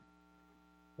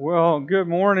Well, good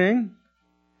morning.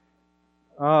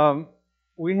 Um,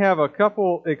 we have a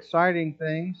couple exciting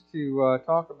things to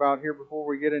talk about here before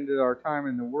we get into our time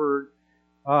in the Word.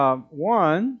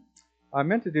 One, I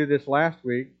meant to do this last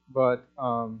week, but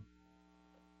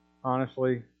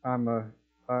honestly, I'm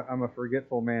a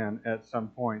forgetful man at some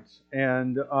points,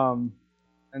 and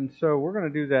so we're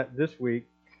going to do that this week.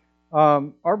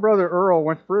 Our brother Earl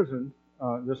went to prison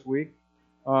this week,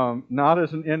 not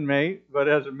as an inmate, but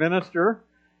as a minister.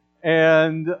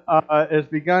 And has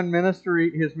begun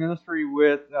his ministry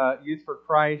with Youth for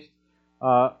Christ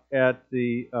at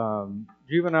the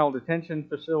juvenile detention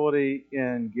facility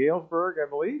in Galesburg, I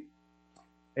believe,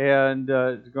 and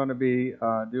is going to be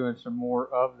doing some more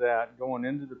of that, going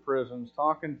into the prisons,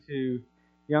 talking to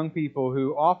young people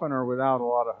who often are without a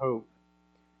lot of hope,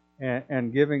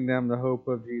 and giving them the hope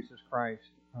of Jesus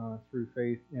Christ through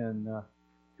faith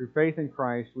in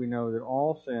Christ. We know that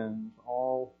all sins,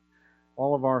 all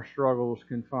of our struggles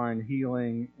can find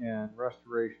healing and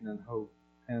restoration and hope.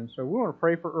 And so we want to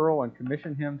pray for Earl and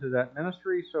commission him to that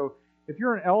ministry. So if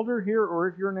you're an elder here, or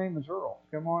if your name is Earl,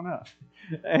 come on up.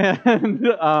 And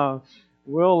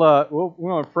we'll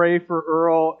want to pray for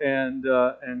Earl and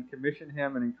commission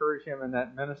him and encourage him in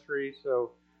that ministry.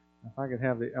 So if I could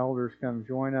have the elders come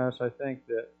join us. I think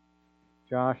that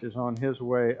Josh is on his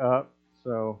way up.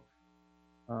 So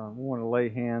we want to lay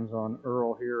hands on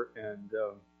Earl here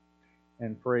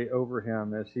and pray over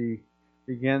him as he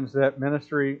begins that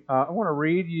ministry. I want to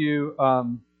read you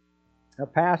a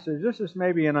passage. This is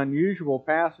maybe an unusual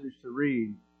passage to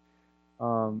read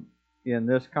in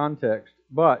this context,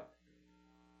 but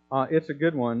it's a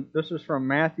good one. This is from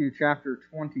Matthew chapter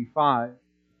 25.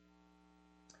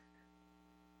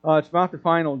 It's about the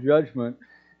final judgment,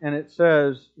 and it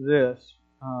says this,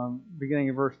 beginning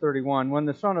in verse 31, "When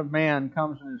the Son of Man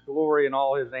comes in His glory and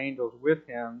all His angels with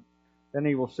Him, then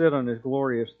He will sit on His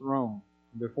glorious throne.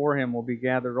 Before Him will be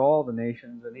gathered all the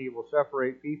nations, and He will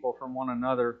separate people from one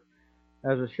another,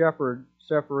 as a shepherd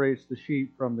separates the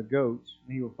sheep from the goats.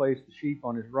 And He will place the sheep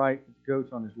on His right, but the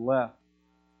goats on His left.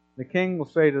 The King will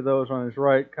say to those on His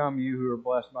right, 'Come, you who are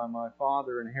blessed by my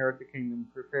Father, inherit the kingdom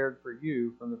prepared for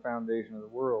you from the foundation of the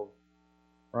world.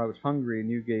 For I was hungry, and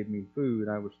you gave me food.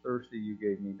 I was thirsty, you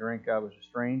gave me drink. I was a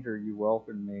stranger, you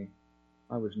welcomed me.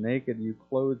 I was naked, you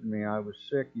clothed me. I was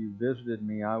sick, you visited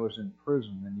me. I was in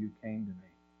prison, and you came to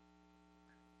me.'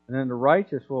 And then the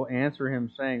righteous will answer Him,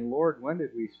 saying, 'Lord, when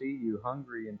did we see you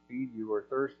hungry and feed you, or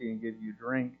thirsty and give you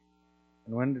drink?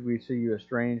 And when did we see you a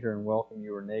stranger and welcome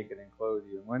you, or naked and clothe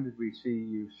you? And when did we see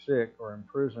you sick or in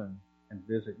prison and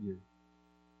visit you?'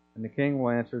 And the King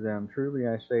will answer them, 'Truly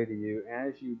I say to you,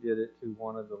 as you did it to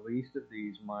one of the least of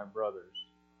these, my brothers,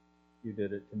 you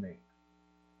did it to me.'"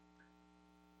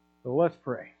 So let's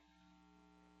pray.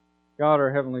 God, our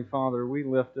Heavenly Father, we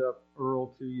lift up Earl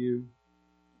to you.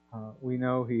 We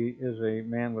know he is a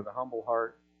man with a humble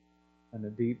heart and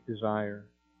a deep desire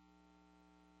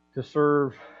to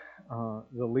serve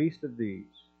the least of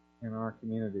these in our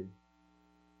community,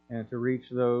 and to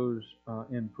reach those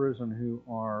in prison who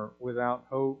are without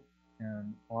hope,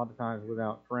 and a lot of times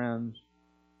without friends,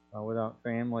 without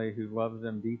family who loves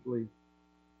them deeply.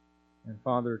 And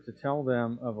Father, to tell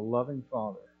them of a loving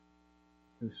Father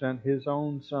who sent His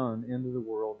own Son into the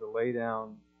world to lay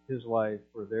down His life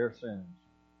for their sins,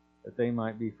 that they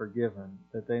might be forgiven,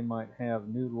 that they might have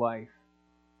new life,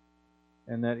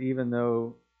 and that even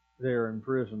though they're in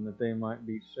prison, that they might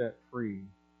be set free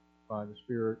by the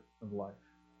Spirit of life.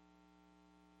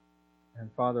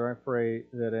 And Father, I pray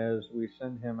that as we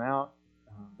send him out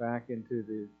back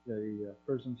into the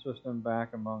prison system,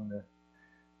 back among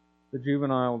the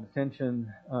juvenile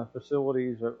detention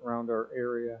facilities around our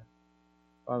area,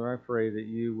 Father, I pray that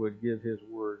you would give his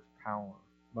words power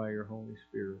by your Holy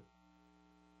Spirit.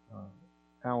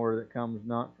 Power that comes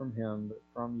not from him, but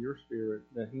from your Spirit,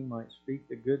 that he might speak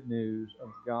the good news of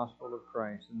the gospel of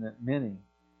Christ, and that many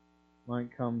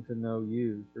might come to know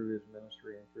you through his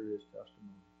ministry and through his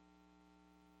testimony.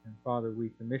 And Father, we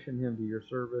commission him to your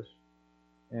service,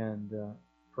 and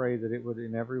pray that it would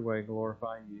in every way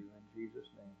glorify you. In Jesus'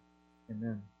 name,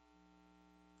 amen.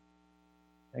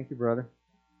 Thank you, brother.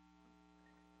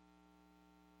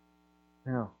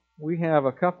 Now, we have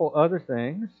a couple other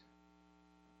things.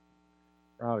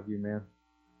 Proud of you, man.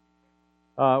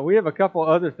 We have a couple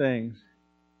other things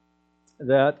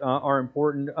that are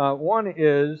important. One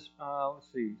is, let's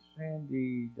see,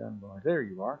 Sandy Dunbar. There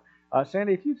you are.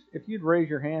 Sandy, if you'd raise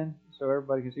your hand so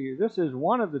everybody can see you. This is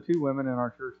one of the two women in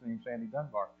our church named Sandy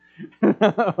Dunbar.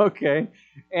 Okay.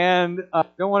 And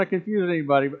don't want to confuse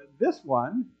anybody, but this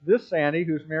Sandy,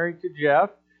 who's married to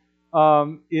Jeff,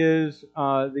 is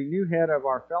the new head of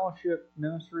our fellowship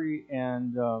ministry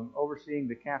and overseeing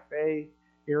the cafe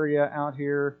area out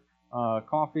here,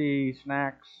 coffee,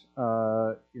 snacks,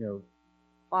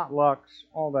 potlucks,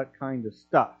 all that kind of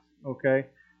stuff. Okay,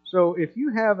 so if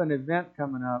you have an event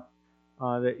coming up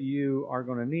that you are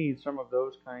going to need some of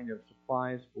those kind of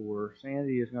supplies for,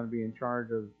 Sandy is going to be in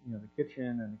charge of the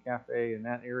kitchen and the cafe in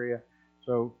that area.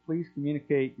 So please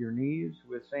communicate your needs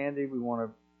with Sandy. We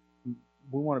want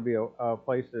to be a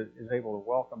place that is able to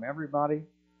welcome everybody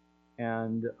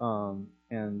and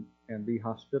be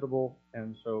hospitable.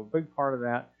 And so a big part of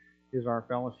that is our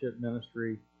fellowship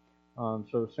ministry.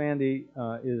 So Sandy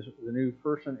is the new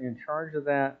person in charge of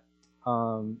that.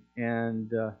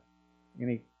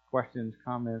 Any questions,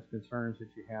 comments, concerns that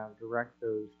you have, direct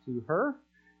those to her,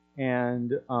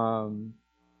 and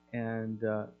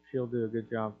she'll do a good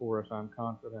job for us. I'm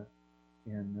confident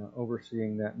in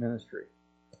overseeing that ministry.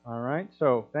 All right.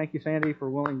 So thank you, Sandy, for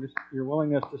your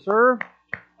willingness to serve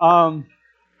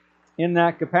in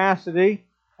that capacity.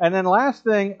 And then last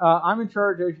thing, I'm in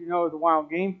charge, as you know, of the Wild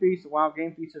Game Feast. The Wild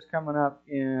Game Feast is coming up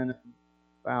in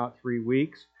about 3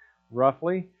 weeks,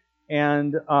 roughly.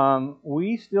 And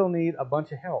we still need a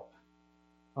bunch of help.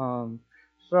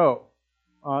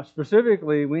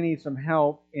 Specifically, we need some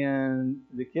help in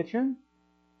the kitchen,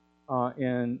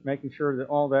 in making sure that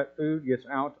all that food gets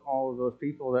out to all of those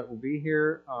people that will be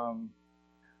here.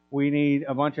 We need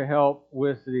a bunch of help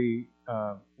with the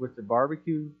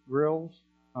barbecue grills.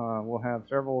 We'll have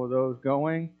several of those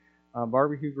going.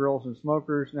 Barbecue grills and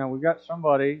smokers. Now we've got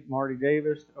somebody, Marty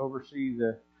Davis, to oversee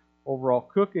the overall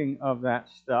cooking of that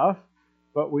stuff.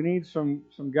 But we need some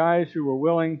guys who are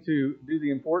willing to do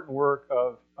the important work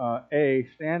of A,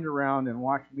 stand around and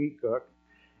watch meat cook,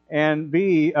 and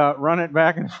B, run it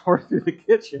back and forth through the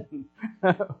kitchen.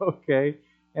 Okay?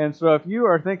 And so if you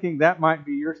are thinking that might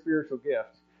be your spiritual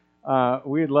gift,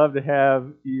 we'd love to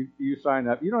have you sign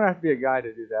up. You don't have to be a guy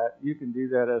to do that. You can do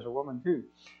that as a woman too.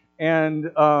 And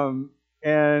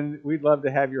we'd love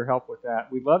to have your help with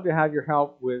that. We'd love to have your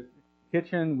help with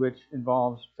kitchen, which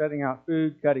involves setting out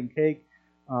food, cutting cake,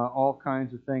 all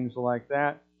kinds of things like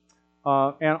that.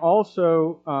 And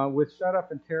also with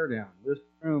setup and tear down. This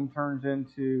room turns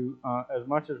into, as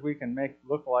much as we can make it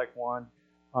look like one,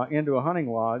 into a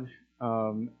hunting lodge.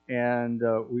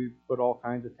 We put all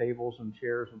kinds of tables and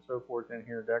chairs and so forth in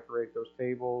here, decorate those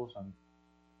tables and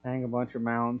hang a bunch of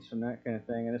mounts and that kind of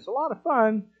thing. And it's a lot of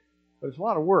fun, but it's a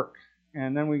lot of work.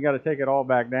 And then we got to take it all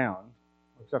back down,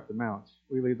 except the mounts.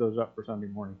 We leave those up for Sunday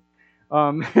morning.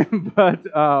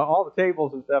 But all the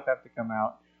tables and stuff have to come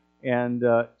out and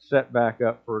set back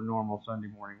up for normal Sunday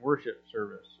morning worship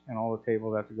service. And all the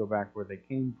tables have to go back where they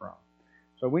came from.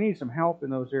 So we need some help in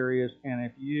those areas. And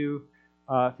if you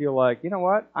feel like, you know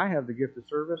what, I have the gift of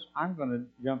service, I'm going to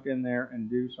jump in there and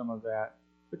do some of that.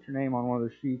 Put your name on one of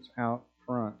the sheets out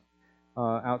front,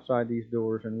 outside these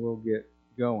doors, and we'll get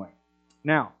going.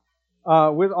 Now,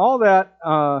 with all that,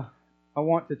 I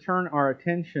want to turn our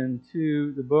attention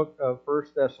to the book of 1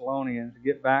 Thessalonians,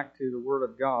 get back to the Word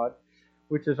of God,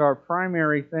 which is our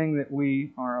primary thing that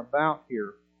we are about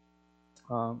here.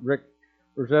 Rick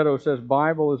Rosetto says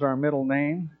Bible is our middle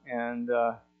name, and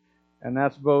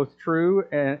that's both true,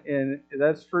 and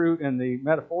that's true in the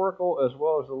metaphorical as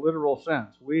well as the literal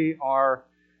sense. We are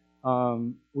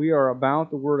about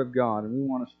the Word of God, and we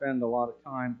want to spend a lot of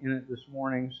time in it this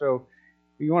morning. So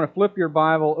if you want to flip your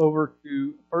Bible over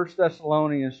to 1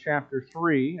 Thessalonians chapter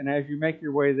 3, and as you make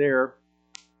your way there,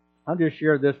 I'll just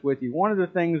share this with you. One of the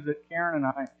things that Karen and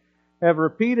I have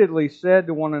repeatedly said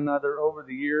to one another over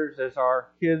the years as our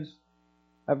kids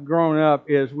have grown up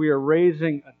is we are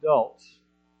raising adults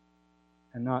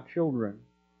and not children.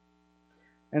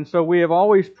 And so we have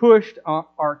always pushed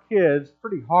our kids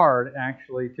pretty hard,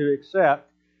 actually, to accept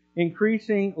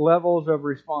increasing levels of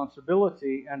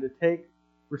responsibility and to take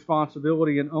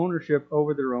responsibility and ownership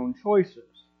over their own choices.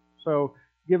 So,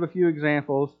 to give a few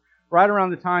examples, right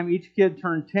around the time each kid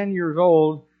turned 10 years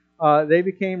old, they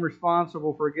became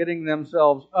responsible for getting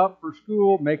themselves up for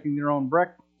school, making their own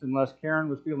breakfast, unless Karen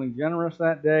was feeling generous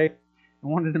that day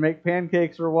and wanted to make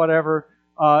pancakes or whatever.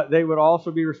 They would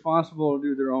also be responsible to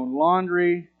do their own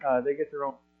laundry. They get their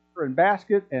own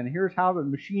basket, and here's how the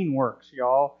machine works,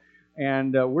 y'all.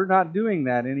 And we're not doing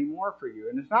that anymore for you.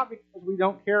 And it's not because we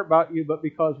don't care about you, but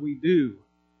because we do.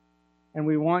 And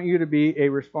we want you to be a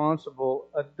responsible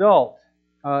adult.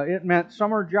 It meant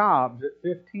summer jobs at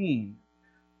 15,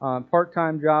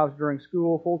 part-time jobs during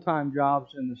school, full-time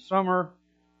jobs in the summer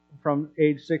from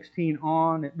age 16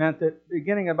 on. It meant that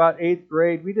beginning about 8th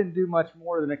grade, we didn't do much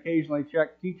more than occasionally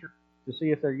check teachers to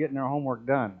see if they're getting their homework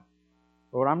done.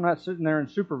 But I'm not sitting there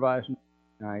and supervising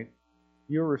tonight.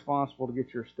 You're responsible to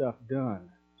get your stuff done.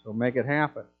 So make it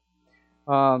happen.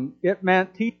 It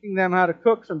meant teaching them how to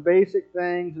cook some basic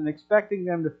things and expecting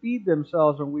them to feed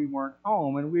themselves when we weren't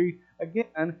home. And we,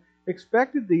 again,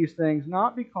 expected these things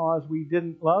not because we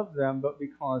didn't love them, but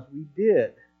because we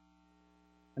did.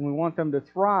 And we want them to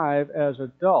thrive as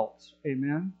adults.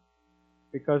 Amen?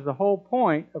 Because the whole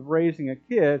point of raising a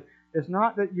kid is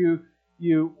not that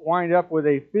you wind up with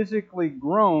a physically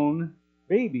grown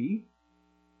baby,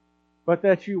 but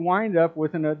that you wind up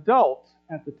with an adult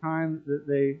at the time that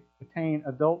they attain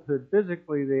adulthood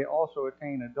physically. They also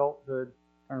attain adulthood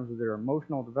in terms of their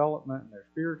emotional development and their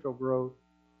spiritual growth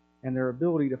and their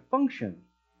ability to function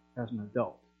as an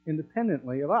adult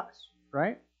independently of us,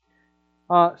 right?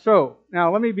 So,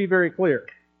 now let me be very clear.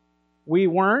 We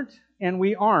weren't and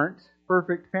we aren't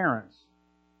perfect parents.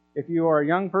 If you are a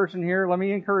young person here, let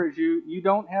me encourage you, you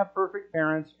don't have perfect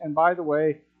parents. And by the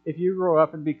way, if you grow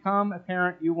up and become a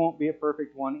parent, you won't be a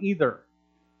perfect one either.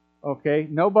 Okay?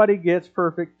 Nobody gets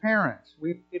perfect parents.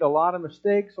 We've made a lot of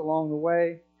mistakes along the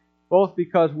way, both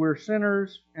because we're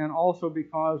sinners and also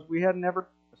because we had never done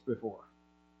this before.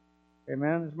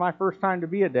 Amen? It's my first time to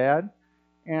be a dad,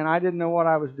 and I didn't know what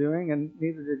I was doing, and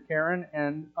neither did Karen.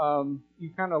 And you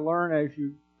kind of learn as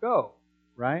you go,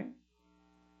 right?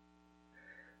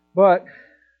 But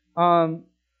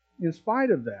in spite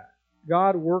of that,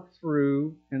 God worked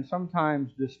through and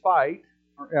sometimes despite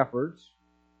our efforts,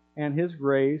 and His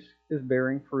grace is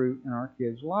bearing fruit in our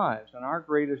kids' lives. And our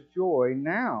greatest joy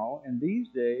now in these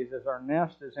days, as our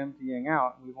nest is emptying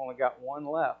out, and we've only got one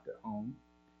left at home,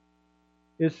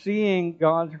 is seeing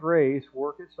God's grace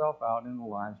work itself out in the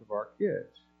lives of our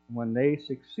kids. When they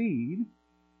succeed,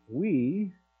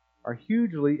 we are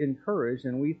hugely encouraged,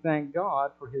 and we thank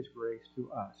God for His grace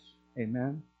to us.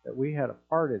 Amen? That we had a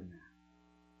part in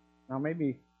that. Now,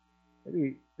 maybe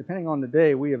depending on the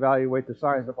day, we evaluate the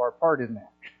size of our part in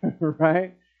that,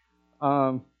 right?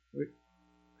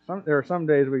 There are some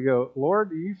days we go, Lord,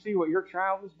 do you see what your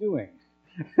child is doing?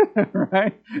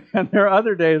 Right? And there are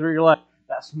other days where you're like,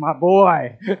 that's my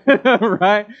boy,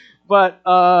 right? But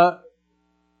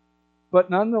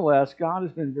nonetheless, God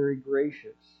has been very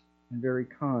gracious and very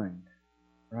kind,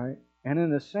 right? And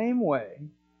in the same way,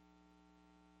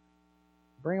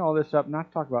 bring all this up not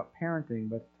to talk about parenting,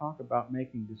 but to talk about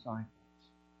making disciples.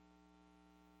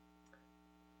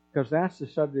 Because that's the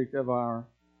subject of our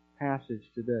passage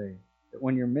today. That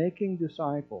when you're making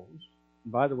disciples,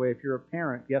 and by the way, if you're a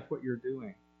parent, guess what you're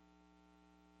doing?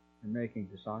 You're making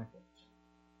disciples.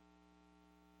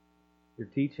 You're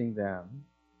teaching them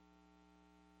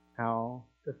how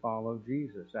to follow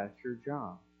Jesus. That's your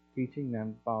job. Teaching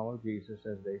them to follow Jesus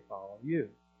as they follow you.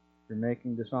 You're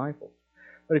making disciples.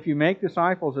 But if you make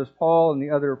disciples as Paul and the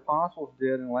other apostles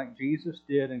did, and like Jesus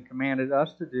did and commanded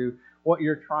us to do, what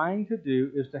you're trying to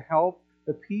do is to help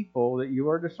the people that you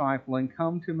are discipling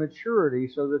come to maturity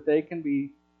so that they can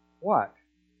be what?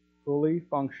 Fully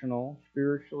functional,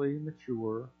 spiritually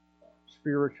mature,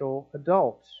 spiritual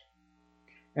adults.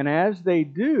 And as they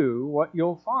do, what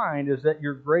you'll find is that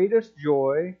your greatest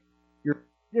joy, your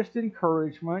greatest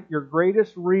encouragement, your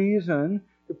greatest reason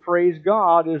to praise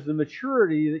God is the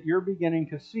maturity that you're beginning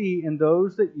to see in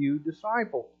those that you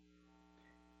disciple.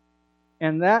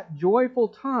 And that joyful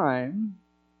time,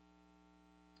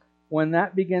 when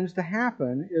that begins to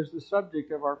happen, is the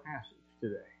subject of our passage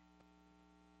today.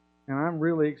 And I'm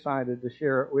really excited to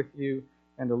share it with you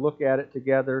and to look at it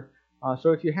together.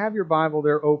 So if you have your Bible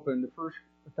there open to 1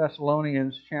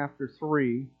 Thessalonians chapter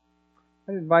 3,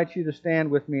 I'd invite you to stand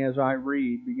with me as I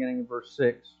read, beginning in verse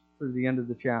 6 through the end of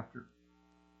the chapter.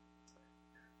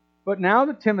 But now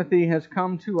that Timothy has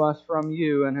come to us from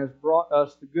you and has brought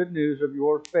us the good news of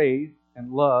your faith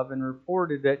and love, and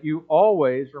reported that you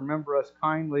always remember us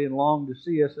kindly and long to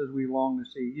see us as we long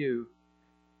to see you.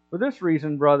 For this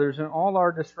reason, brothers, in all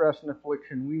our distress and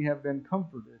affliction, we have been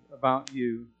comforted about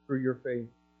you through your faith.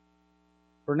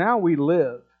 For now we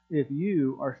live, if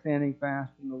you are standing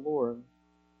fast in the Lord.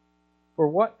 For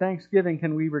what thanksgiving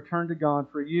can we return to God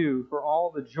for you, for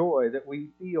all the joy that we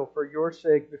feel for your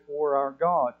sake before our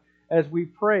God, as we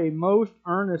pray most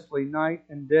earnestly night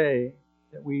and day,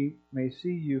 that we may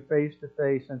see you face to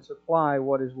face and supply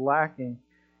what is lacking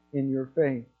in your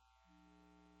faith.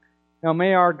 Now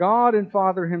may our God and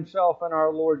Father Himself and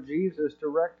our Lord Jesus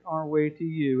direct our way to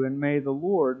you, and may the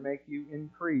Lord make you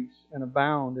increase and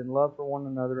abound in love for one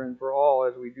another and for all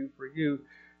as we do for you,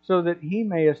 so that He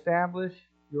may establish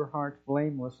your hearts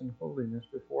blameless in holiness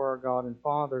before our God and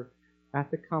Father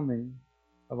at the coming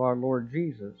of our Lord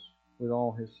Jesus with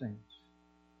all His saints.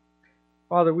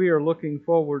 Father, we are looking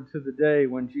forward to the day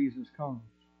when Jesus comes.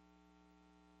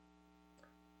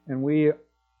 And we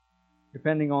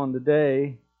depending on the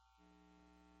day.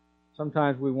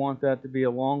 Sometimes we want that to be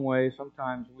a long way.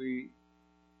 Sometimes we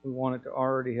want it to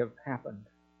already have happened.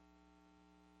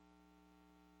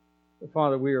 But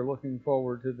Father, we are looking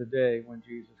forward to the day when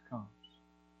Jesus comes.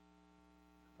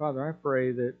 Father, I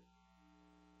pray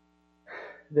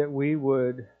that we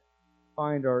would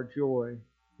find our joy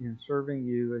in serving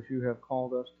you as you have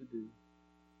called us to do.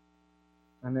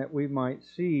 And that we might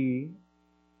see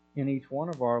in each one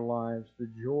of our lives the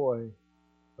joy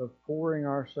of pouring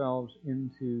ourselves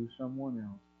into someone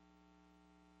else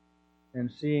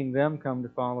and seeing them come to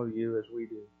follow you as we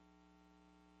do.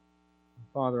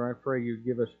 Father, I pray you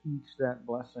give us each that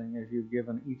blessing as you've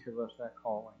given each of us that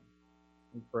calling.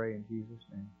 We pray in Jesus'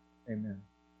 name. Amen.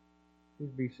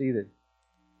 Please be seated.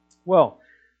 Well,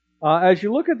 as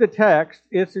you look at the text,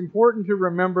 it's important to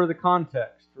remember the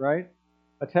context, right?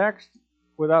 A text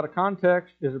without a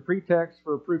context is a pretext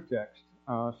for a proof text.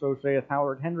 So saith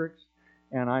Howard Hendricks,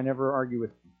 and I never argue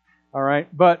with him. All right,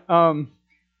 but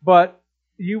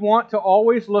you want to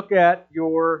always look at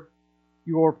your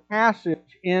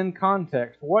passage in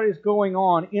context. What is going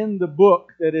on in the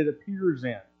book that it appears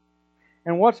in?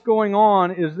 And what's going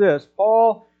on is this.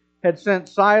 Paul had sent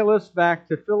Silas back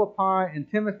to Philippi and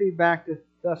Timothy back to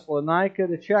Thessalonica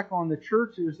to check on the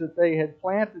churches that they had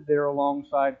planted there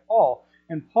alongside Paul.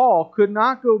 And Paul could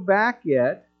not go back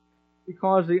yet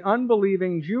because the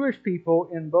unbelieving Jewish people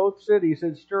in both cities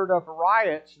had stirred up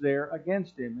riots there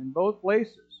against him in both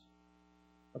places.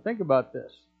 Now think about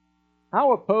this.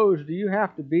 How opposed do you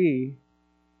have to be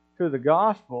to the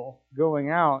gospel going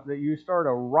out that you start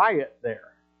a riot there?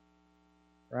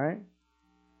 Right?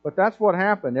 But that's what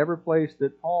happened every place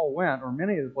that Paul went, or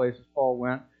many of the places Paul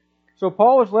went. So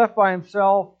Paul was left by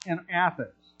himself in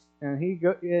Athens. And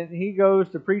he goes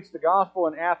to preach the gospel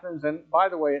in Athens. And by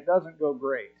the way, it doesn't go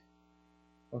great.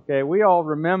 Okay, we all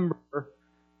remember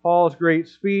Paul's great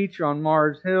speech on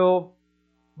Mars Hill.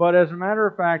 But as a matter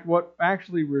of fact, what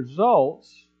actually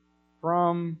results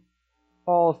from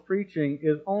Paul's preaching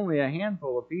is only a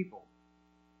handful of people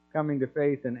coming to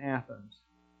faith in Athens.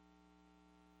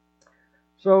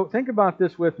 So think about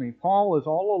this with me. Paul is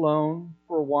all alone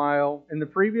for a while. In the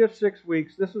previous 6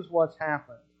 weeks, this is what's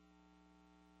happened.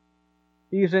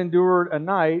 He's endured a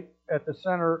night at the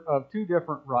center of 2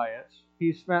 different riots.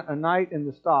 He's spent a night in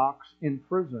the stocks in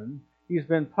prison. He's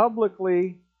been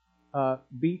publicly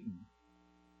beaten.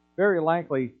 Very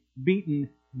likely beaten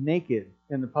naked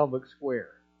in the public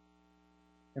square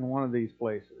in one of these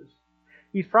places.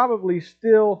 He's probably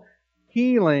still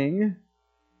healing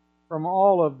from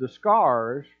all of the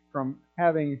scars from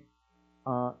having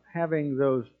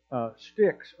those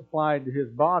sticks applied to his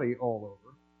body all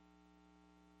over.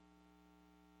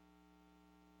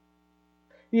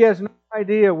 He has no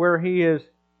idea whether he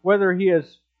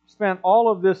has spent all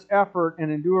of this effort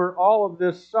and endured all of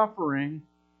this suffering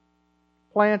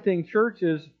planting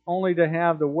churches only to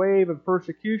have the wave of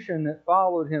persecution that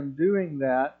followed him doing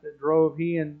that drove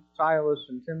he and Silas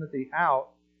and Timothy out.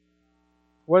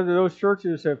 Whether those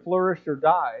churches have flourished or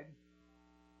died.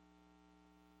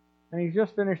 And he's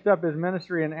just finished up his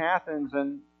ministry in Athens,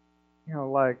 and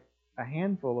like a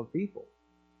handful of people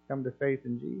come to faith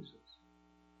in Jesus.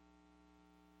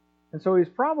 And so he's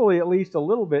probably at least a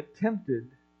little bit tempted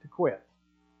to quit.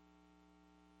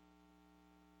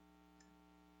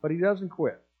 But he doesn't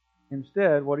quit.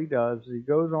 Instead, what he does is he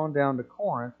goes on down to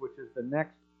Corinth, which is the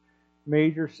next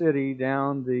major city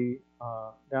down the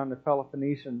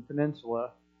Peloponnesian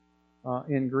Peninsula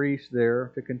in Greece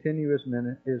there, to continue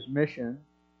his mission.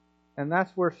 And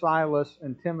that's where Silas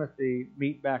and Timothy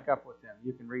meet back up with him.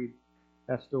 You can read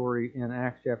that story in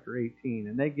Acts chapter 18.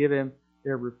 And they give him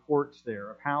their reports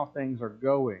there of how things are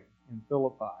going in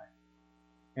Philippi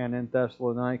and in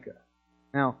Thessalonica.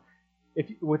 Now,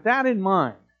 with that in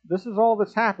mind, this is all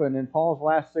that's happened in Paul's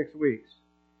last 6 weeks.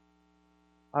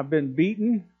 I've been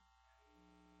beaten.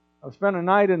 I've spent a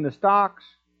night in the stocks.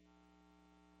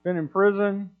 Been in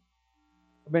prison.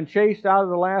 I've been chased out of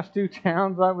the last 2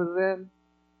 towns I was in.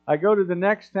 I go to the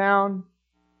next town.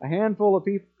 A handful of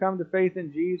people come to faith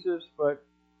in Jesus, but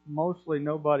mostly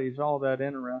nobody's all that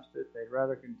interested. They'd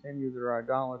rather continue their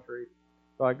idolatry.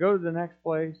 So I go to the next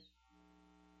place,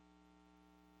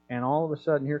 and all of a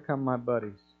sudden, here come my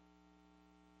buddies.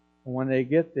 And when they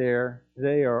get there,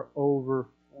 they are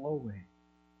overflowing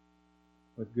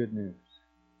with good news.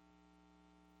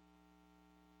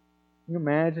 Can you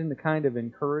imagine the kind of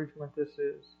encouragement this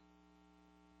is?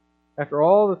 After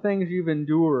all the things you've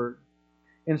endured,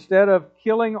 instead of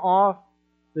killing off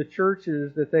the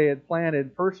churches that they had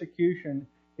planted, persecution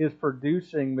is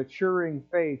producing maturing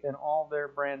faith in all their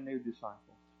brand new disciples.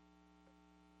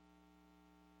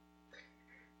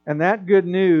 And that good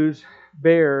news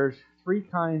bears three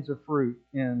kinds of fruit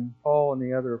in Paul and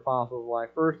the other apostles' life.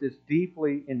 First, it's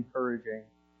deeply encouraging.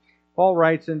 Paul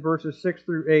writes in verses 6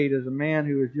 through 8 as a man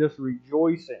who is just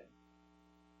rejoicing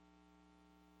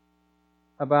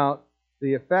about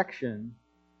the affection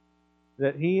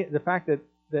that the fact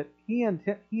that he and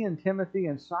Timothy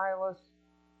and Silas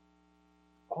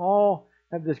all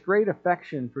have this great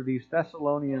affection for these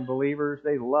Thessalonian believers.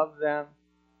 They love them.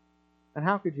 And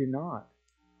how could you not?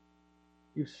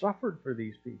 You've suffered for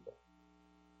these people.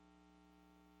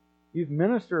 You've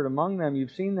ministered among them.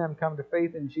 You've seen them come to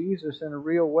faith in Jesus in a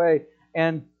real way.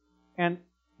 And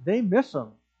they miss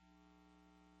them.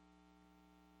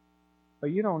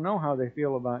 But you don't know how they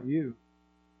feel about you.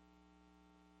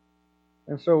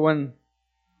 And so when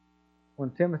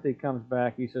Timothy comes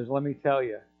back, he says, let me tell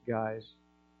you, guys,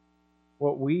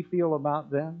 what we feel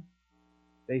about them,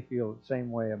 they feel the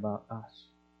same way about us.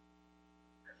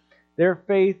 Their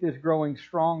faith is growing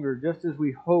stronger just as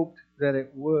we hoped that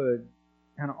it would.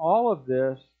 And all of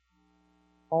this,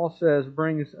 Paul says,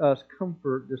 brings us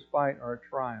comfort despite our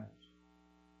trials.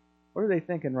 What are they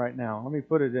thinking right now? Let me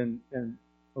put it in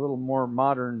a little more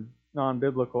modern,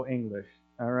 non-biblical English.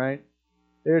 All right?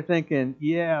 They're thinking,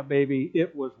 yeah, baby,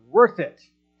 it was worth it.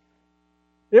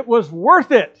 It was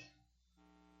worth it.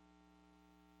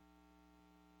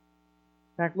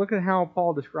 In fact, look at how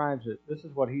Paul describes it. This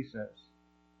is what he says.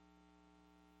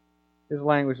 His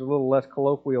language is a little less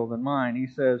colloquial than mine. He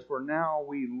says, for now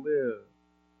we live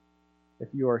if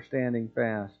you are standing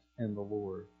fast in the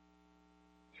Lord.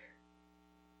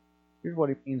 Here's what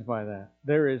he means by that.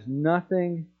 There is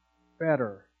nothing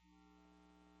better.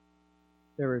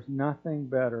 There is nothing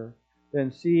better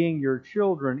than seeing your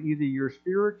children, either your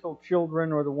spiritual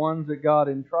children or the ones that God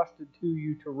entrusted to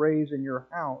you to raise in your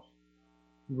house,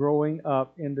 growing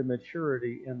up into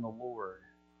maturity in the Lord.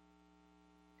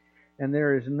 And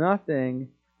there is nothing,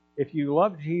 if you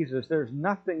love Jesus, there's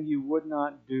nothing you would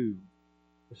not do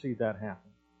to see that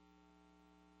happen.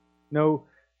 No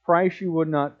price you would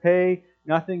not pay,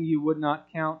 nothing you would not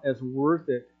count as worth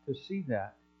it to see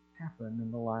that happen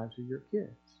in the lives of your kids.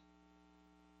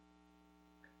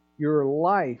 Your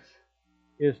life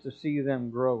is to see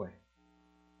them growing.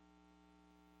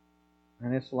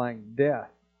 And it's like death.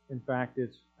 In fact,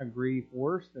 it's a grief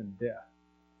worse than death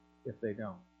if they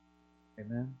don't.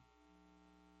 Amen?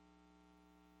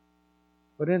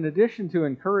 But in addition to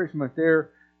encouragement, their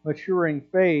maturing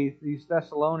faith, these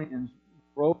Thessalonians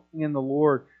growing in the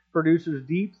Lord, produces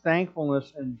deep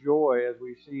thankfulness and joy, as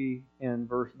we see in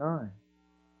verse 9.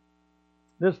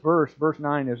 This verse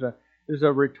 9, is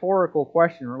a rhetorical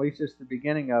question, or at least it's the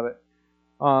beginning of it,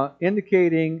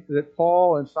 indicating that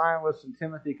Paul and Silas and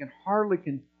Timothy can hardly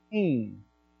contain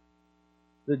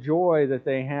the joy that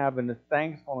they have and the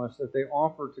thankfulness that they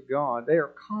offer to God. They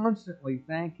are constantly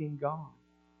thanking God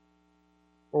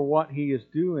for what He is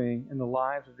doing in the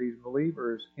lives of these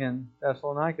believers in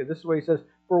Thessalonica. This is what he says,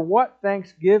 for what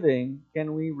thanksgiving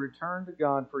can we return to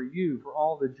God for you, for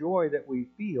all the joy that we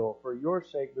feel for your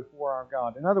sake before our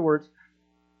God? In other words,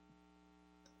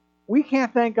 we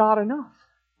can't thank God enough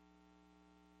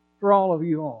for all of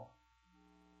you all.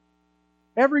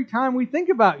 Every time we think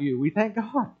about you, we thank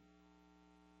God.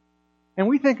 And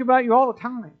we think about you all the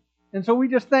time. And so we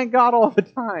just thank God all the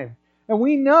time. And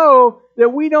we know that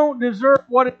we don't deserve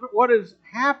what has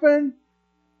happened.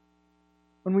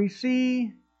 When we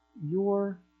see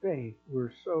your faith,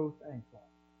 we're so thankful.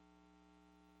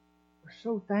 We're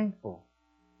so thankful.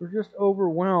 We're just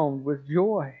overwhelmed with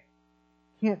joy.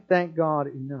 Can't thank God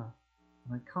enough.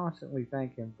 And I constantly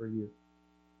thank Him for you.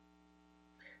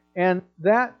 And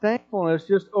that thankfulness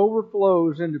just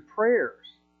overflows into prayers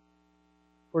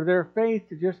for their faith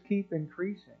to just keep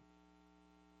increasing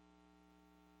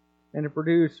and to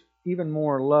produce even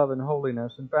more love and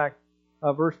holiness. In fact,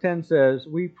 verse 10 says,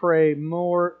 we pray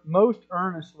most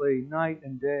earnestly night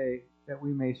and day that we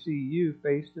may see you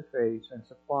face to face and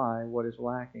supply what is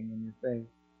lacking in your faith.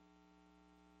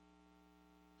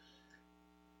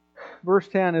 Verse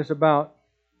 10 is about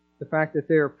the fact that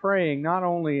they are praying not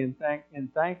only in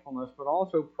thankfulness, but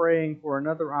also praying for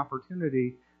another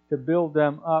opportunity to build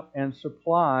them up and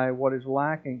supply what is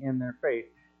lacking in their faith.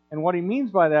 And what he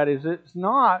means by that is it's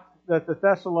not that the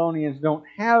Thessalonians don't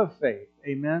have faith.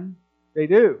 Amen? They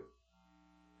do.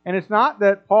 And it's not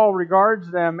that Paul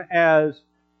regards them as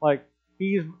like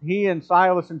he and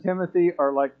Silas and Timothy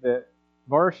are like the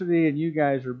varsity and you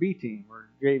guys are B team or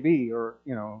JV or,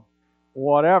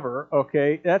 whatever.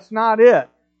 Okay? That's not it.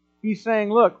 He's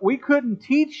saying, look, we couldn't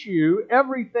teach you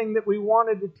everything that we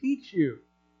wanted to teach you.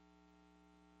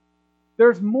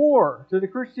 There's more to the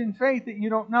Christian faith that you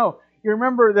don't know. You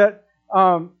remember that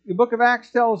The book of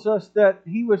Acts tells us that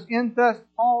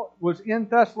Paul was in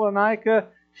Thessalonica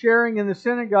sharing in the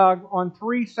synagogue on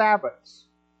 3 Sabbaths.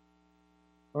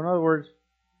 So in other words,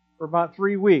 for about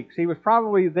 3 weeks. He was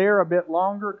probably there a bit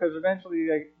longer because eventually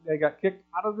they got kicked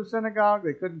out of the synagogue.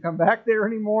 They couldn't come back there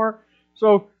anymore.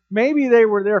 So maybe they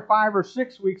were there 5 or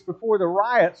 6 weeks before the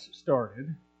riots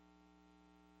started.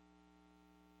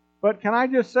 But can I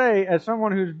just say, as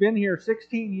someone who's been here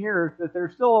 16 years, that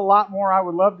there's still a lot more I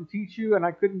would love to teach you, and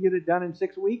I couldn't get it done in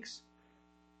 6 weeks?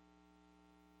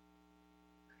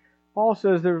 Paul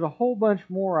says there's a whole bunch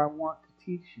more I want to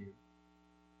teach you.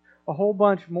 A whole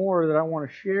bunch more that I want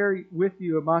to share with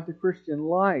you about the Christian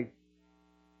life.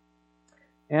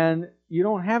 And you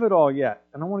don't have it all yet,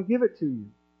 and I want to give it to you.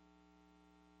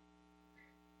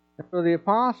 And so the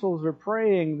apostles are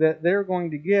praying that they're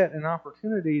going to get an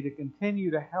opportunity to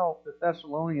continue to help the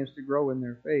Thessalonians to grow in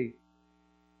their faith.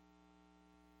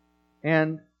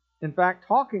 And in fact,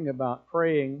 talking about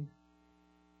praying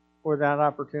for that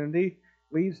opportunity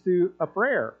leads to a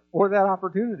prayer for that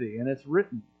opportunity, and it's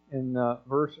written in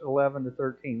verse 11 to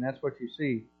 13. That's what you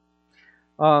see.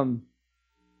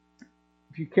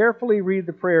 If you carefully read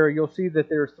the prayer, you'll see that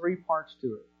there's 3 parts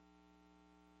to it.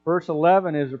 Verse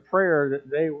 11 is a prayer that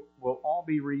they will all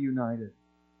be reunited.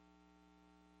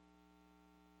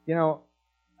 You know,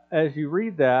 as you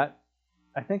read that,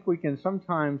 I think we can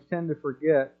sometimes tend to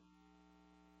forget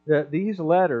that these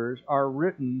letters are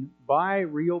written by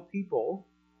real people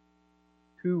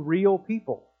to real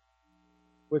people,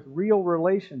 with real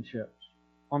relationships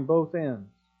on both ends,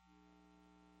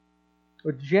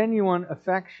 with genuine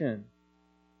affection,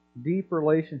 deep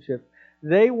relationship.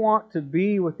 They want to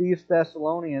be with these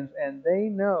Thessalonians, and they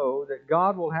know that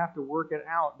God will have to work it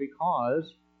out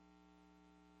because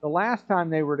the last time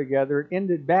they were together, it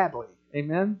ended badly.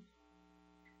 Amen?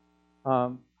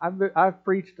 I've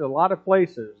preached a lot of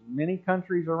places, many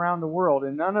countries around the world,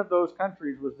 and none of those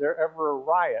countries was there ever a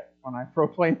riot when I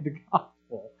proclaimed the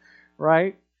gospel,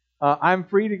 right? I'm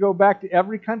free to go back to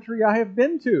every country I have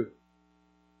been to.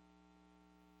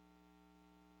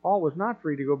 Paul was not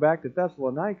free to go back to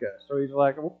Thessalonica, so he's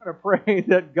like, we're going to pray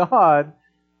that God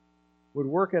would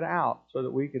work it out so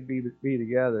that we could be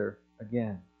together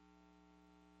again.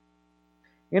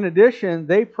 In addition,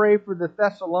 they pray for the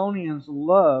Thessalonians'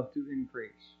 love to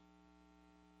increase.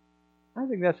 I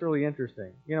think that's really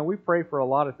interesting. You know, we pray for a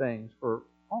lot of things, for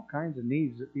all kinds of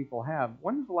needs that people have.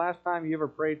 When was the last time you ever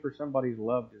prayed for somebody's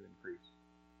love to increase?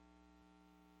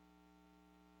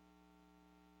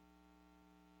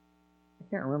 I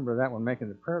can't remember that one making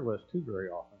the prayer list too very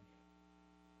often.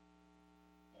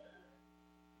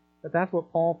 But that's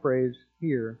what Paul prays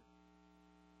here.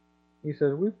 He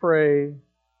says, we pray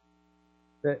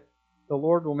that the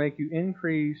Lord will make you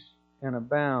increase and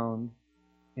abound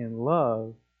in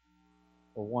love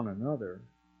for one another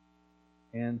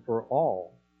and for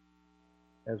all,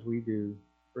 as we do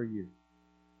for you.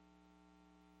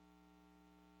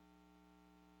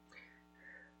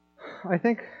 I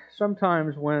think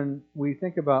sometimes when we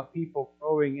think about people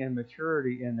growing in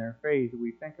maturity in their faith,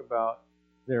 we think about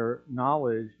their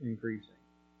knowledge increasing.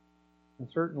 And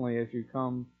certainly as you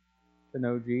come to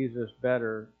know Jesus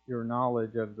better, your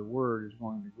knowledge of the Word is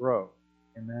going to grow.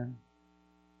 Amen?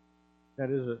 That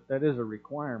is a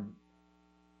requirement.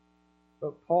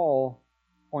 But Paul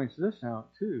points this out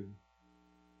too,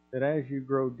 that as you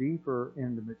grow deeper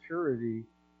into maturity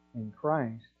in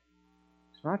Christ,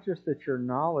 it's not just that your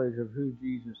knowledge of who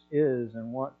Jesus is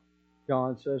and what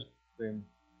God says to him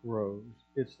grows,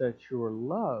 it's that your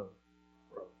love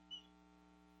grows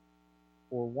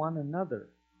for one another.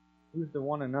 Who's the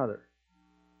one another?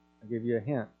 I'll give you a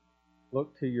hint.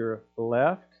 Look to your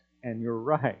left and your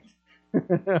right.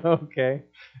 Okay?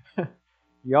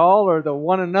 Y'all are the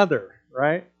one another,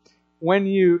 right?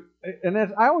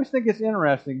 I always think it's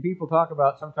interesting. People talk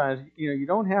about sometimes, you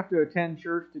don't have to attend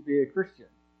church to be a Christian,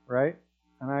 right?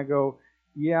 And I go,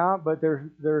 yeah, but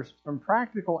there's some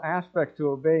practical aspects to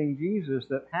obeying Jesus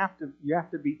that you have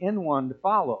to be in one to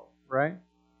follow, right?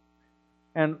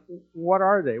 And what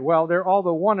are they? Well, they're all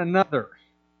the one another.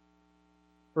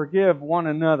 Forgive one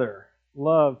another,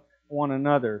 love one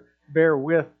another, bear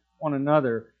with one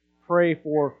another, pray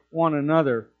for one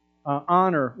another,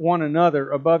 honor one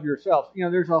another above yourselves.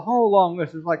 There's a whole long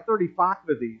list. There's like 35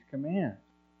 of these commands,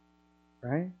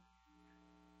 right?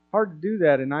 Hard to do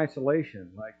that in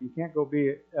isolation. Like, you can't go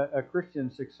be a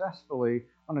Christian successfully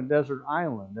on a desert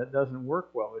island. That doesn't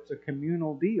work well. It's a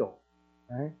communal deal,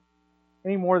 right?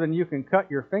 Any more than you can cut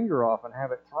your finger off and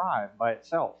have it thrive by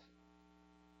itself,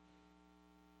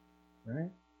 right?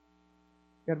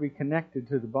 You've got to be connected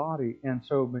to the body. And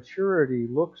so maturity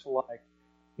looks like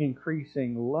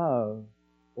increasing love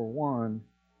for one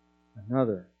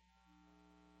another.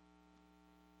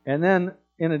 And then,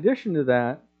 in addition to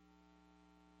that,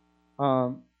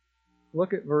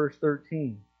 look at verse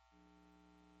 13.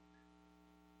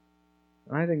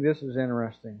 I think this is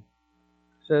interesting.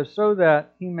 It says, so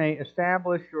that he may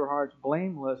establish your hearts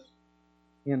blameless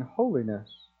in holiness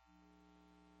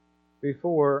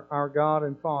before our God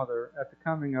and Father at the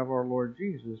coming of our Lord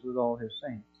Jesus with all his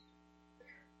saints.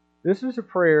 This is a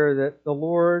prayer that the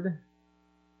Lord,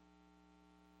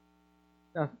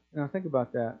 now think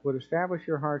about that, would establish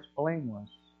your hearts blameless.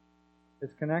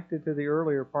 It's connected to the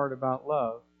earlier part about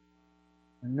love.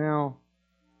 And now,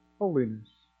 holiness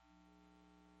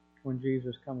when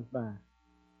Jesus comes back.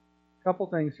 A couple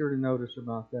things here to notice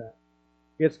about that.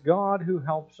 It's God who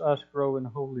helps us grow in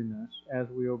holiness as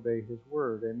we obey his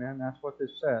word. Amen? That's what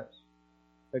this says.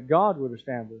 That God would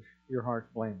establish your hearts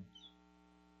blameless.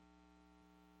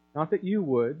 Not that you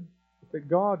would, but that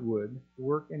God would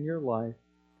work in your life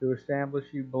to establish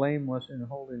you blameless in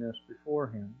holiness before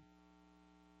him.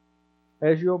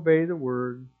 As you obey the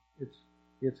word,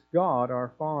 it's God,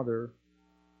 our Father,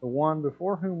 the one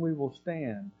before whom we will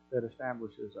stand, that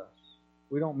establishes us.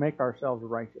 We don't make ourselves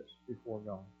righteous before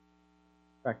God.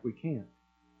 In fact, we can't.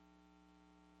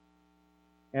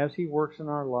 As he works in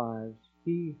our lives,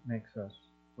 he makes us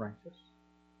righteous.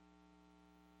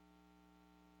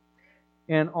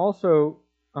 And also,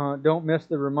 don't miss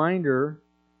the reminder.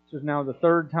 This is now the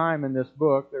third time in this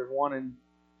book. There's one in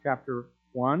chapter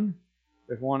 1.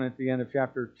 There's one at the end of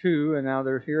chapter 2. And now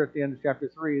there's here at the end of chapter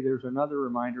 3. There's another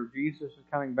reminder. Jesus is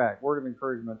coming back. Word of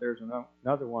encouragement. There's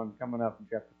another one coming up in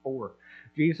chapter 4.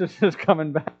 Jesus is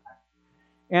coming back.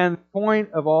 And the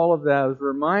point of all of those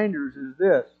reminders is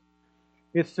this.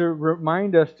 It's to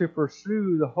remind us to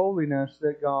pursue the holiness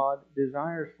that God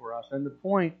desires for us. And the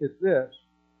point is this.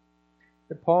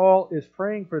 That Paul is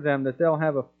praying for them that they'll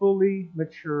have a fully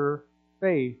mature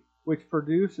faith, which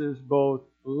produces both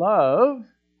love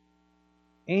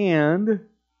and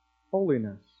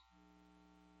holiness.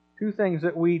 Two things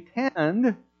that we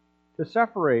tend to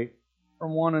separate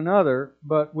from one another,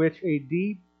 but which a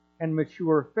deep and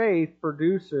mature faith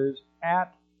produces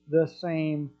at the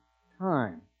same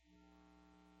time.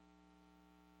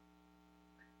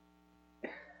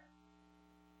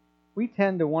 We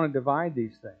tend to want to divide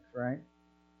these things, right?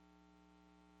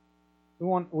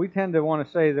 We tend to want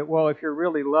to say that, well, if you're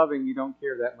really loving, you don't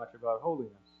care that much about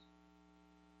holiness.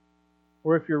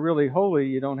 Or if you're really holy,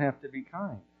 you don't have to be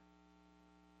kind.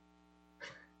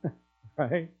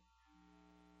 Right?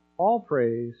 Paul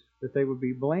prays that they would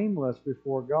be blameless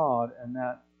before God, and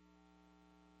that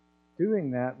doing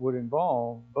that would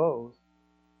involve both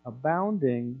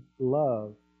abounding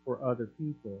love for other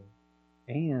people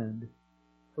and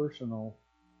personal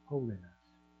holiness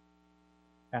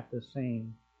at the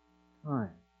same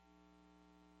time.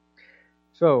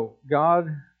 So,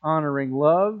 God-honoring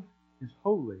love is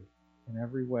holy in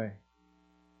every way.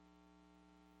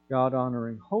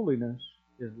 God-honoring holiness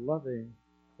is loving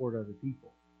toward other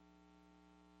people.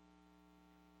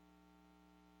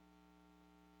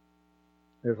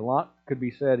 There's a lot could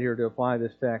be said here to apply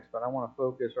this text, but I want to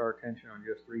focus our attention on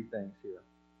just three things here.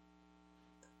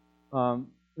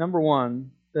 Number one,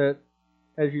 that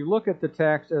as you look at the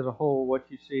text as a whole, what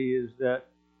you see is that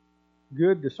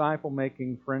good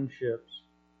disciple-making friendships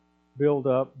build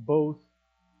up both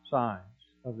sides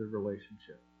of the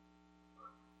relationship.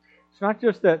 It's not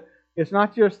just the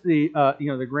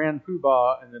the grand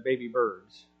poobah and the baby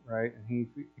birds, right? And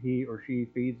he or she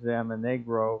feeds them and they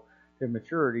grow to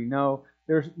maturity. No,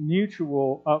 there's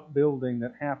mutual upbuilding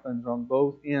that happens on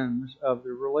both ends of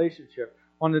the relationship.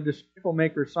 On the disciple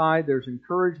maker side, there's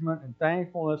encouragement and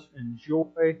thankfulness and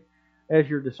joy as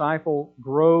your disciple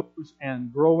grows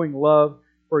and growing love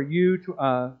for you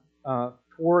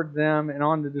toward them. And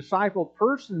on the disciple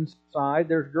person's side,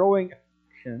 there's growing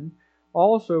affection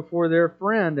also for their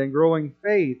friend and growing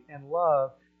faith and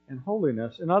love and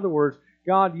holiness. In other words,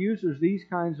 God uses these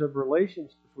kinds of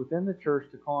relationships within the church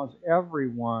to cause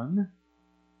everyone,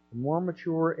 the more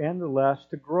mature and the less,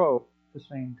 to grow at the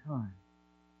same time.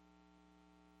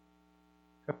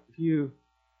 If you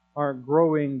are a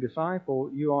growing disciple,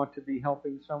 you ought to be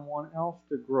helping someone else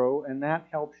to grow, and that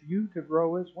helps you to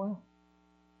grow as well.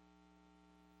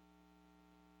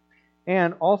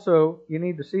 And also, you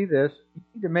need to see this, you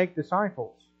need to make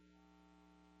disciples.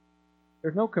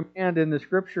 There's no command in the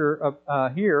Scripture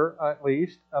here, at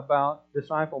least, about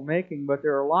disciple making, but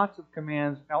there are lots of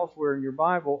commands elsewhere in your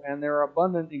Bible, and there are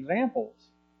abundant examples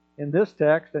in this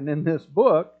text and in this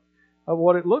book of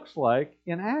what it looks like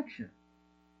in action.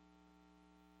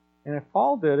 And if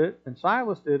Paul did it, and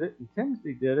Silas did it, and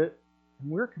Timothy did it,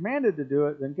 and we're commanded to do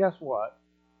it, then guess what?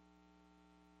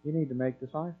 You need to make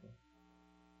disciples.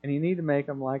 And you need to make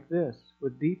them like this,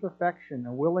 with deep affection,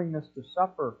 a willingness to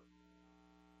suffer,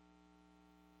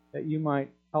 that you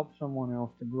might help someone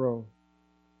else to grow.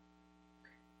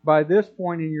 By this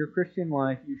point in your Christian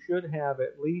life, you should have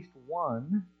at least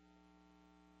one,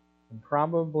 and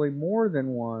probably more than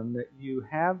one, that you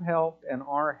have helped and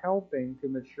are helping to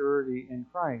maturity in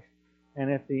Christ. And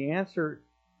if the answer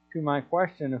to my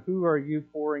question of who are you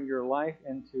pouring your life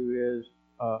into is,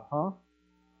 let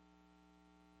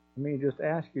me just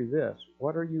ask you this.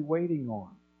 What are you waiting on?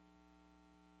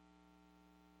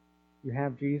 You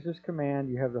have Jesus' command,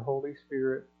 you have the Holy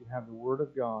Spirit, you have the Word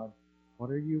of God.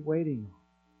 What are you waiting on?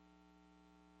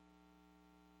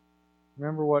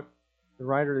 Remember what the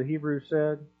writer of the Hebrews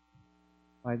said?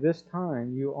 By this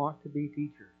time you ought to be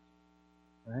teachers.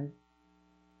 Right?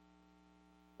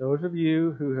 Those of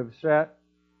you who have sat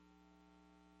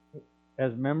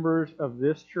as members of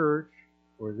this church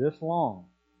for this long,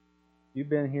 you've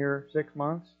been here 6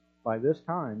 months, by this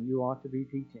time you ought to be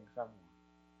teaching someone.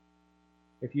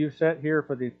 If you've sat here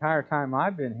for the entire time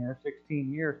I've been here,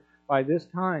 16 years, by this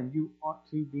time you ought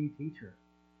to be teachers.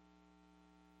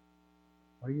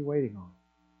 What are you waiting on?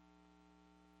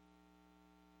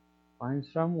 Find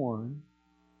someone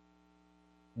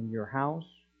in your house,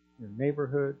 your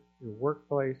neighborhood, your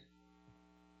workplace,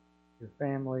 your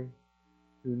family,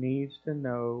 who needs to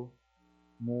know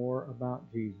more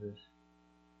about Jesus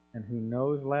and who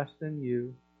knows less than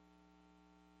you,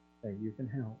 that you can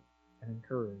help and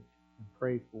encourage and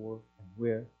pray for and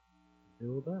with and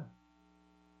build up.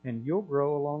 And you'll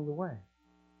grow along the way,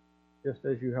 just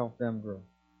as you help them grow.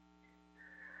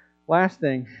 Last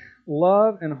thing,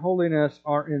 love and holiness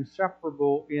are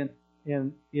inseparable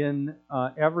in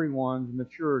everyone's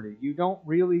maturity. You don't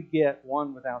really get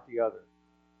one without the other.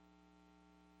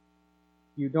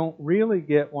 You don't really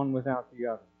get one without the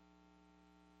other.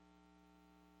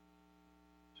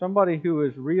 Somebody who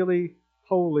is really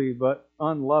holy but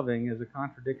unloving is a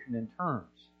contradiction in terms.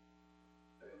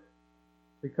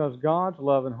 Because God's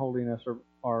love and holiness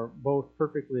are both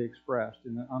perfectly expressed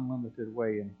in an unlimited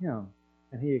way in Him.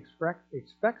 And He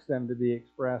expects them to be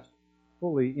expressed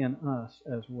fully in us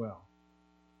as well.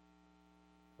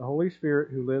 The Holy Spirit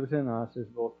who lives in us is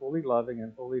both fully loving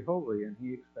and fully holy, and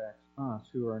He expects us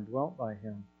who are indwelt by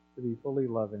Him to be fully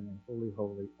loving and fully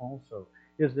holy also.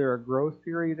 Is there a growth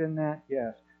period in that?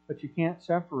 Yes, but you can't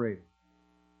separate it.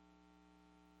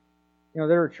 You know,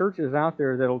 there are churches out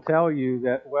there that'll tell you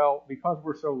that, well, because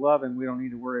we're so loving, we don't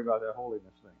need to worry about that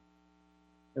holiness thing.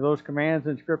 And those commands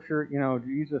in Scripture, you know,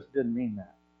 Jesus didn't mean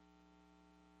that.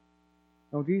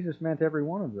 No, Jesus meant every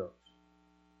one of those.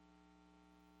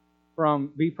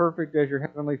 From be perfect as your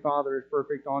heavenly Father is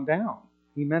perfect on down.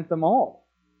 He meant them all.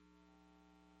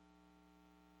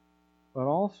 But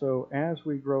also, as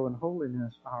we grow in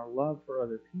holiness, our love for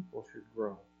other people should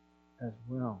grow as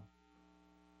well.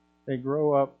 They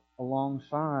grow up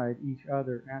alongside each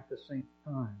other at the same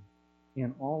time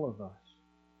in all of us.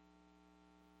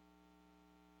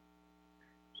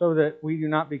 So that we do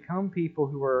not become people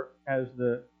who are, as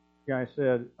the guy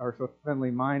said, are so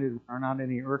heavenly minded, are not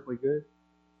any earthly good.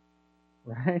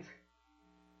 Right?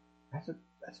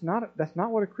 That's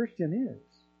not what a Christian is.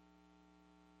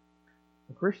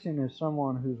 A Christian is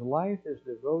someone whose life is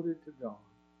devoted to God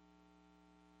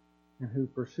and who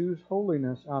pursues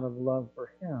holiness out of love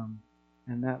for Him,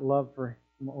 and that love for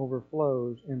Him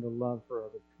overflows into love for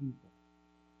other people.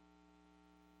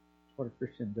 That's what a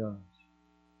Christian does.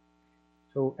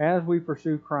 So as we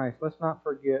pursue Christ, let's not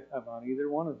forget about either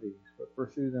one of these, but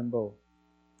pursue them both.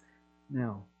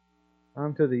 Now,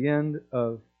 I'm to the end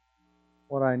of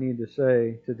what I need to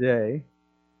say today,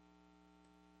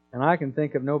 and I can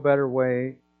think of no better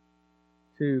way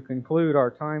to conclude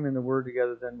our time in the Word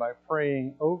together than by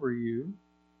praying over you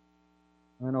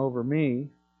and over me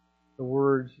the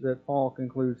words that Paul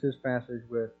concludes his passage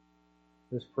with,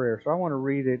 this prayer. So I want to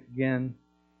read it again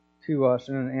to us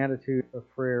in an attitude of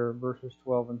prayer, verses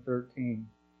 12 and 13.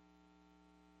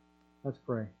 Let's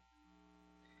pray.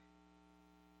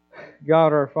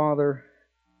 God our Father,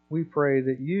 we pray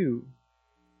that You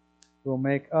will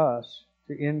make us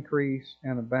to increase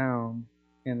and abound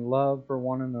in love for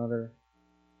one another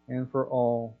and for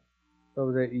all,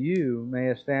 so that You may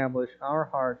establish our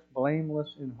hearts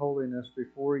blameless in holiness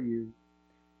before You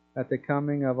at the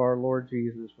coming of our Lord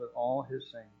Jesus with all His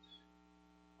saints.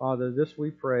 Father, this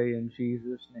we pray in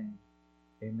Jesus' name.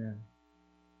 Amen.